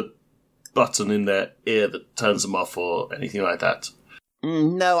have a button in their ear that turns them off or anything like that.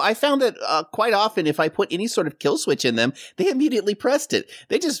 No, I found that quite often if I put any sort of kill switch in them, they immediately pressed it.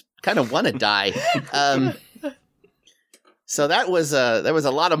 They just kind of want to die. So there was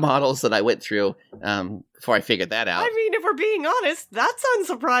a lot of models that I went through before I figured that out. I mean, if we're being honest, that's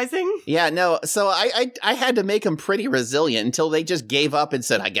unsurprising. Yeah, no. So I had to make them pretty resilient until they just gave up and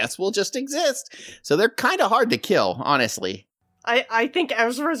said, "I guess we'll just exist." So they're kind of hard to kill, honestly. I think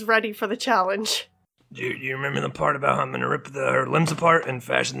Ezra's ready for the challenge. Do you remember the part about how I'm going to rip their limbs apart and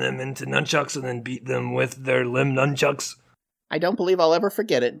fashion them into nunchucks and then beat them with their limb nunchucks? I don't believe I'll ever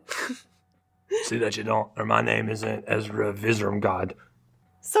forget it. See that you don't, or my name isn't Ezra Vizram-God.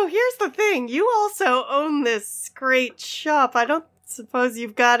 So here's the thing, you also own this great shop. I don't suppose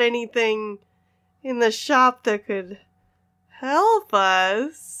you've got anything in the shop that could help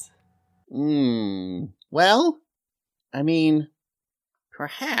us. Well, I mean,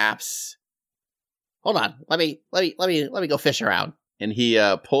 perhaps. Hold on, let me go fish around. And he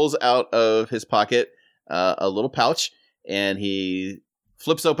pulls out of his pocket a little pouch, and he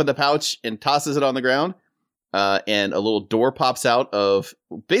flips open the pouch and tosses it on the ground, and a little door pops out of...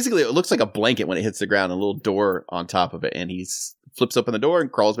 Basically, it looks like a blanket when it hits the ground, a little door on top of it, and he flips open the door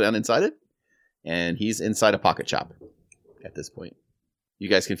and crawls down inside it, and he's inside a pocket shop at this point. You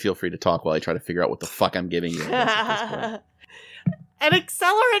guys can feel free to talk while I try to figure out what the fuck I'm giving you. An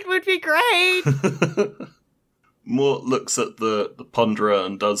accelerant would be great! Mort looks at the Ponderer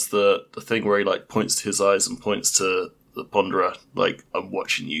and does the thing where he points to his eyes and points to the Ponderer, I'm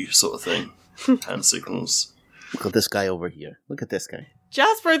watching you sort of thing. Hand signals. Look at this guy over here. Look at this guy.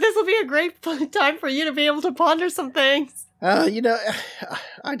 Jasper, this will be a great time for you to be able to ponder some things. I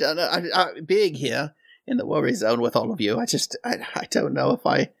don't know. I'm being here in the worry zone with all of you. I don't know if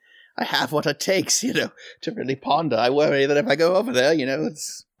I have what it takes, to really ponder. I worry that if I go over there,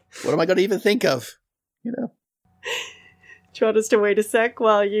 what am I going to even think of, Do you want us to wait a sec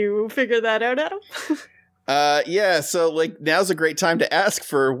while you figure that out, Adam? Yeah, so, now's a great time to ask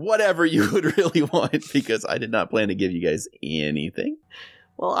for whatever you would really want, because I did not plan to give you guys anything.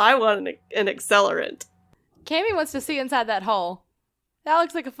 Well, I want an accelerant. Cammy wants to see inside that hole. That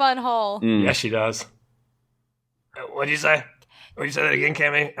looks like a fun hole. Yes, she does. What'd you say? Would you say that again,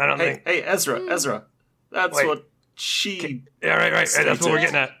 Cammy? I don't think. Hey, Ezra. That's Wait. what she. Yeah, right. That's what we're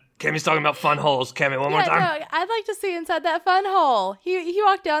getting at. Cammy's talking about fun holes. Cammy, one more time. No, I'd like to see inside that fun hole. He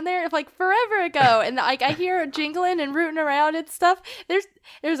walked down there forever ago, and I hear jingling and rooting around and stuff.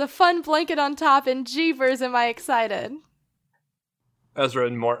 There's a fun blanket on top, and jeepers, am I excited. Ezra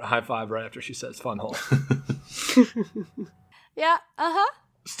and Mort high five right after she says fun hole. Yeah,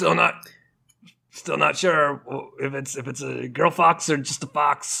 Still not sure if it's a girl fox or just a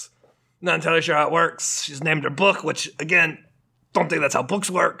fox. Not entirely sure how it works. She's named her book, which, again, don't think that's how books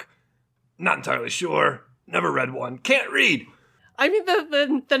work. Not entirely sure. Never read one. Can't read. I mean,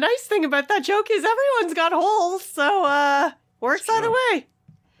 the nice thing about that joke is everyone's got holes, so, works either way.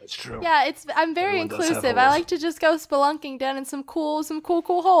 That's true. Yeah, I'm very Everyone does have inclusive. I holes. like to just go spelunking down in some cool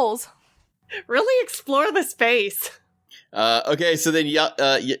holes. Really explore the space. Okay, so then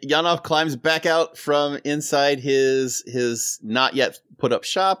Yanov climbs back out from inside his not yet put up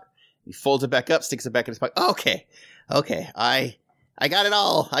shop. He folds it back up, sticks it back in his pocket. Okay, I got it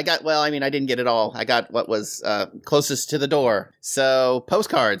all. I didn't get it all. I got what was closest to the door. So,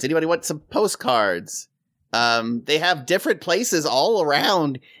 postcards. Anybody want some postcards? They have different places all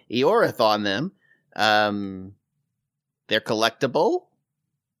around Eorith on them. They're collectible.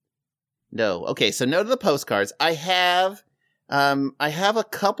 No. Okay, so no to the postcards. I have a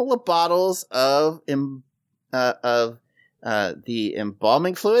couple of bottles of the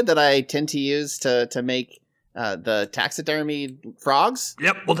embalming fluid that I tend to use to make the taxidermy frogs.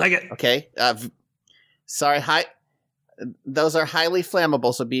 Yep, we'll take it. Okay. Those are highly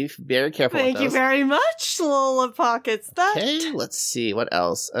flammable, so be very careful with Thank those. you very much, Lola Pockets. Okay, let's see. What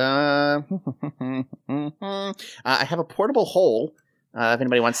else? I have a portable hole. If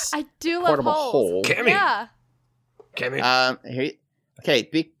anybody wants I do love portable holes. hole. Cammy. Yeah. Cammy. Okay,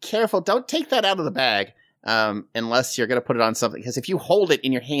 be careful. Don't take that out of the bag unless you're going to put it on something. Because if you hold it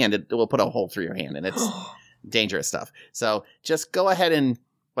in your hand, it will put a hole through your hand, and it's dangerous stuff. So just go ahead and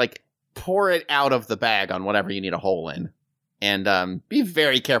pour it out of the bag on whatever you need a hole in. And be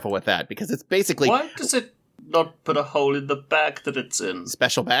very careful with that, because it's basically Why does it not put a hole in the bag that it's in?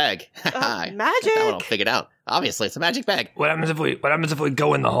 special bag. Magic. That one I'll figure it out. Obviously, it's a magic bag. What happens if we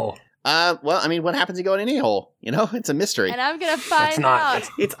go in the hole? What happens if you go in any hole? It's a mystery. And I'm going to find not- out.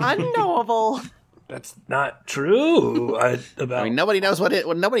 It's unknowable. That's not true. Nobody knows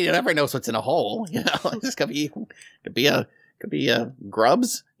nobody ever knows what's in a hole. This could be a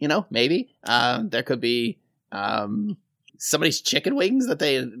grubs. Maybe. There could be somebody's chicken wings that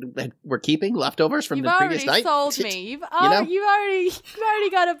they were keeping leftovers from You've the previous already night. sold me. You've already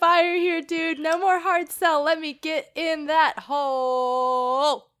got a buyer here, dude. No more hard sell. Let me get in that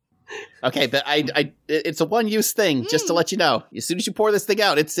hole. Okay, but it's a one-use thing, just to let you know. As soon as you pour this thing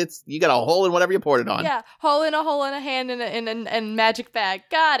out, it's you got a hole in whatever you poured it on. Yeah, hole in a hand and magic bag.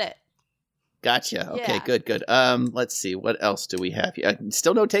 Got it. Gotcha. Okay, Yeah. good. Let's see. What else do we have here?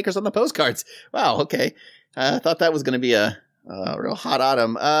 Still no takers on the postcards. Wow, okay. I thought that was going to be a real hot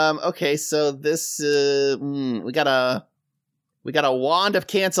item. Okay, so this we got a wand of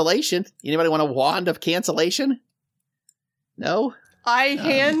cancellation. Anybody want a wand of cancellation? No? I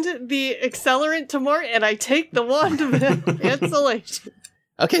hand the accelerant to Mort, and I take the wand of cancellation.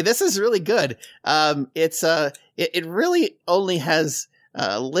 Okay, this is really good. It really only has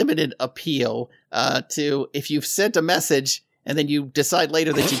limited appeal to if you've sent a message and then you decide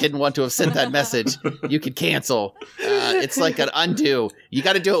later that you didn't want to have sent that message, you could cancel. It's like an undo. You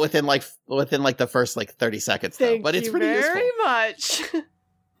got to do it within the first 30 seconds, though. Thank But it's you pretty useful. very much.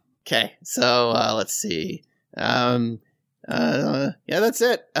 Okay, so let's see. Yeah, that's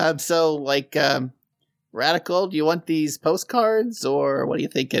it. Radical, do you want these postcards, or what are you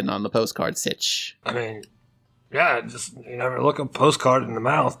thinking on the postcard sitch? I mean, yeah, just you never look a postcard in the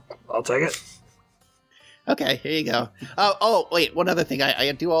mouth. I'll take it. Okay, here you go. Oh, wait, one other thing.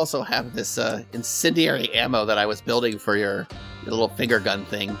 I do also have this incendiary ammo that I was building for your little finger gun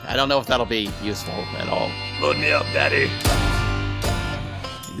thing. I don't know if that'll be useful at all. Load me up, Daddy.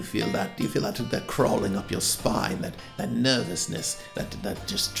 You feel that? Do you feel that crawling up your spine, that nervousness, that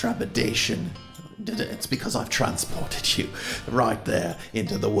just trepidation? It's because I've transported you right there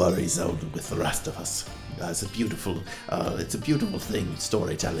into the worry zone with the rest of us. It's a beautiful thing,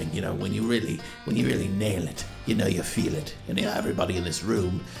 storytelling. You know, when you really nail it, you know you feel it. And everybody in this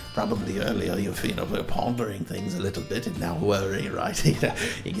room, probably earlier, we're pondering things a little bit, and now worry, right?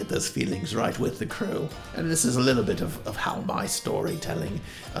 You get those feelings right with the crew. And this is a little bit of how my storytelling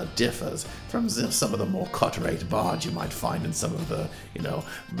differs from some of the more cut-rate bards you might find in some of the,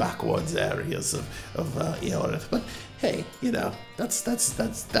 backwards areas of Eorith. But hey,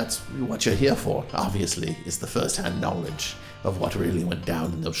 that's what you're here for, obviously, is the first-hand knowledge of what really went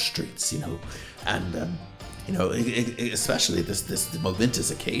down in those streets, and, especially this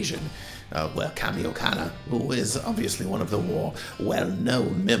momentous occasion where Kamiokana, who is obviously one of the more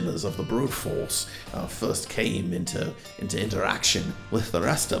well-known members of the brute force, first came into interaction with the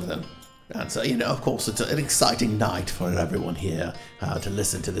rest of them. And so, of course, it's an exciting night for everyone here to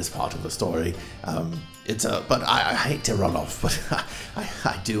listen to this part of the story. But I hate to run off, but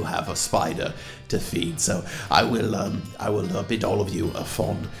I do have a spider to feed, so I will bid all of you a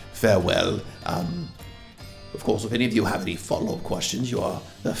fond farewell. Of course, if any of you have any follow-up questions, you are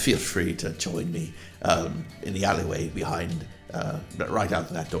feel free to join me in the alleyway behind, right out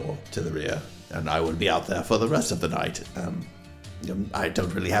that door to the rear, and I will be out there for the rest of the night. I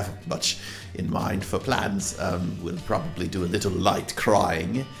don't really have much in mind for plans. We'll probably do a little light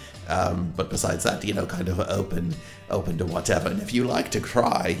crying, but besides that, kind of open to whatever. And if you like to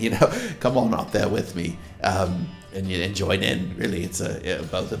cry, come on out there with me and join in. Really, it's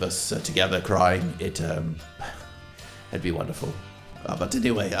both of us together crying. It'd be wonderful. But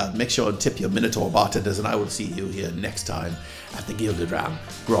anyway, make sure and tip your Minotaur bartenders, and I will see you here next time at the Gilded Ram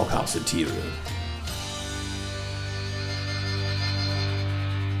Groghouse and Tea Room.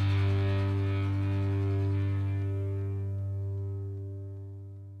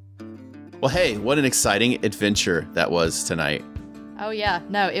 Well, hey, what an exciting adventure that was tonight. Oh yeah,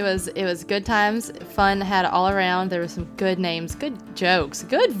 no, it was good times, fun had all around. There were some good names, good jokes,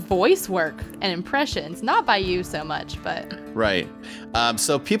 good voice work and impressions. Not by you so much, but right.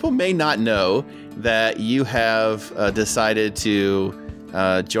 So people may not know that you have decided to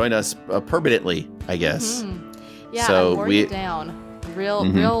join us permanently, I guess. Mm-hmm. Yeah, so I wore you down, real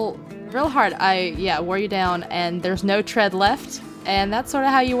hard. I wore you down, and there's no tread left. And that's sort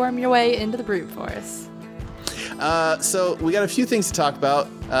of how you worm your way into the brute force. So we got a few things to talk about.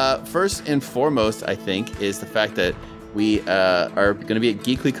 First and foremost, I think, is the fact that we are going to be at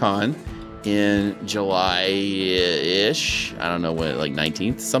GeeklyCon in July-ish. I don't know when, like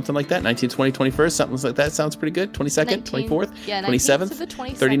 19th, something like that. 19th, 20th, 21st, something like that. Sounds pretty good. 22nd, 24th, 27th, to the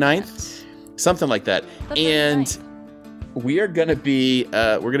 39th, something like that. And we are going to be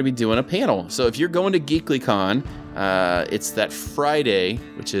doing a panel. So if you're going to GeeklyCon, it's that Friday,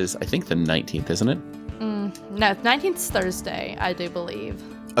 which is, I think, the 19th, isn't it? No, 19th's Thursday, I do believe.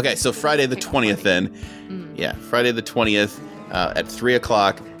 Okay, so Friday the 20th then. Yeah, Friday the 20th at 3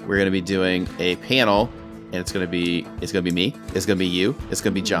 o'clock, we're going to be doing a panel, and it's going to be me, it's going to be you, it's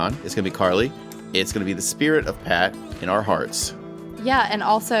going to be John, it's going to be Carly, it's going to be the spirit of Pat in our hearts. Yeah, and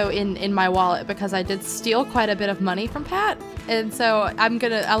also in my wallet, because I did steal quite a bit of money from Pat. And so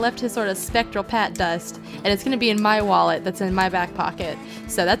I left his sort of spectral Pat dust, and it's going to be in my wallet that's in my back pocket.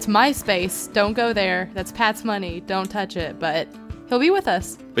 So that's my space. Don't go there. That's Pat's money. Don't touch it. But he'll be with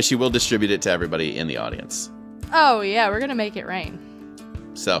us. But she will distribute it to everybody in the audience. Oh, yeah, we're going to make it rain.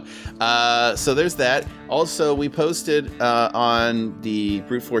 So there's that. Also, we posted on the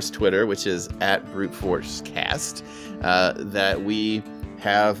Brute Force Twitter, which is at BruteForceCast, that we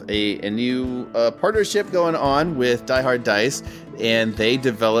have a new partnership going on with Die Hard Dice, and they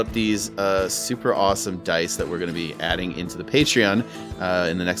developed these super awesome dice that we're going to be adding into the Patreon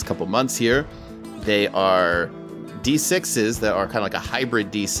in the next couple months here. They are D6s that are kind of like a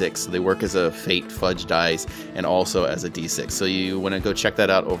hybrid D6. So they work as a Fate Fudge dice and also as a D6. So you want to go check that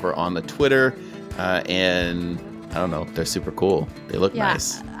out over on the Twitter. And I don't know, they're super cool. They look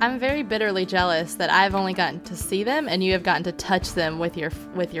nice. I'm very bitterly jealous that I've only gotten to see them and you have gotten to touch them with your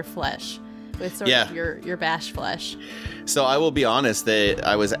flesh, with sort of your bash flesh. So I will be honest,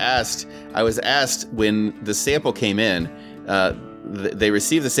 I was asked when the sample came in, they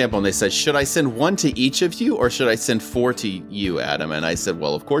received the sample and they said, should I send one to each of you or should I send 4 to you, Adam? And I said,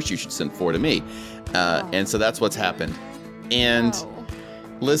 well, of course you should send 4 to me. And so that's what's happened. And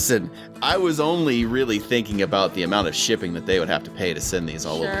listen, I was only really thinking about the amount of shipping that they would have to pay to send these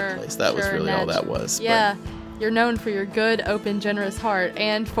all over the place. That was really all that was. Yeah. You're known for your good, open, generous heart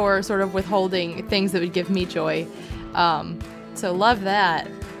and for sort of withholding things that would give me joy. So love that.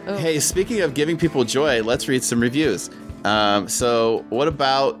 Oh. Hey, speaking of giving people joy, let's read some reviews. So what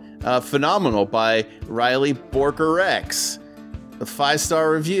about Phenomenal by Riley Borker Rex? A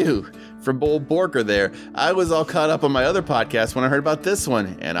 5-star review from old Borker there. I was all caught up on my other podcast when I heard about this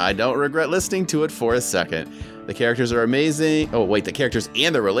one, and I don't regret listening to it for a second. The characters are amazing. Oh, wait, the characters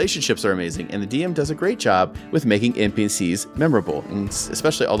and the relationships are amazing, and the DM does a great job with making NPCs memorable, and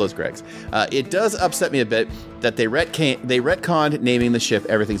especially all those Gregs. It does upset me a bit that they retconned naming the ship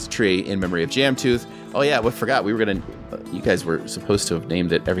Everything's a Tree in memory of Jamtooth. Oh yeah, we forgot we were gonna. You guys were supposed to have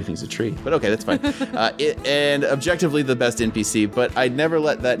named it Everything's a Tree, but okay, that's fine. And objectively the best NPC, but I'd never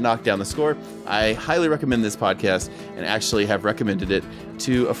let that knock down the score. I highly recommend this podcast, and actually have recommended it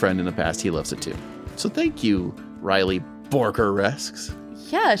to a friend in the past. He loves it too. So thank you, Riley Borker-Resks.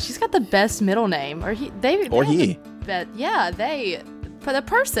 Yeah, she's got the best middle name. For the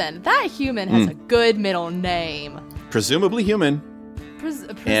person, that human has a good middle name. Presumably human.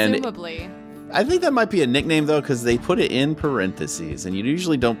 Presumably. I think that might be a nickname, though, because they put it in parentheses, and you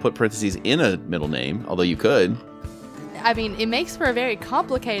usually don't put parentheses in a middle name, although you could. I mean, it makes for a very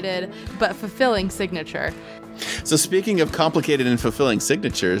complicated but fulfilling signature. So speaking of complicated and fulfilling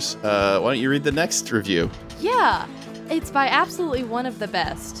signatures, why don't you read the next review? Yeah, it's by Absolutely One of the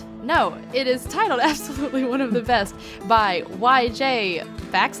Best. No, it is titled Absolutely One of the Best by YJ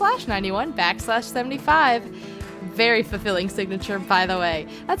 /91/75. Very fulfilling signature, by the way.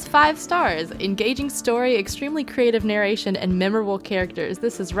 That's 5 stars. Engaging story, extremely creative narration, and memorable characters.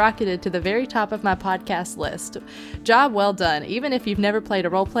 This has rocketed to the very top of my podcast list. Job well done. Even if you've never played a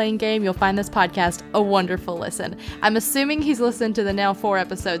role-playing game, you'll find this podcast a wonderful listen. I'm assuming he's listened to the now 4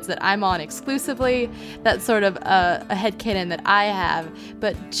 episodes that I'm on exclusively. That's sort of a headcanon that I have.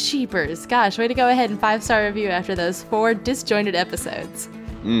 But cheapers. Gosh, way to go ahead and 5-star review after those 4 disjointed episodes.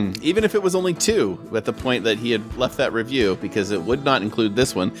 Even if it was only 2 at the point that he had left that review, because it would not include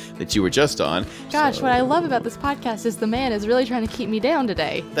this one that you were just on. Gosh, what I love about this podcast is the man is really trying to keep me down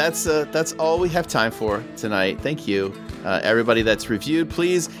today. That's all we have time for tonight. Thank you, everybody that's reviewed.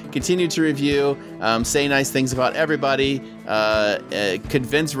 Please continue to review. Say nice things about everybody.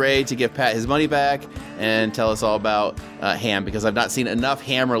 Convince Ray to give Pat his money back, and tell us all about ham, because I've not seen enough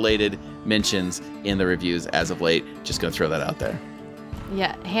ham-related mentions in the reviews as of late. Just gonna throw that out there.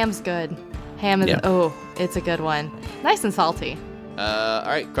 Yeah, ham's good. Ham is, it's a good one. Nice and salty. All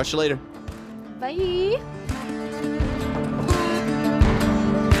right, catch you later. Bye.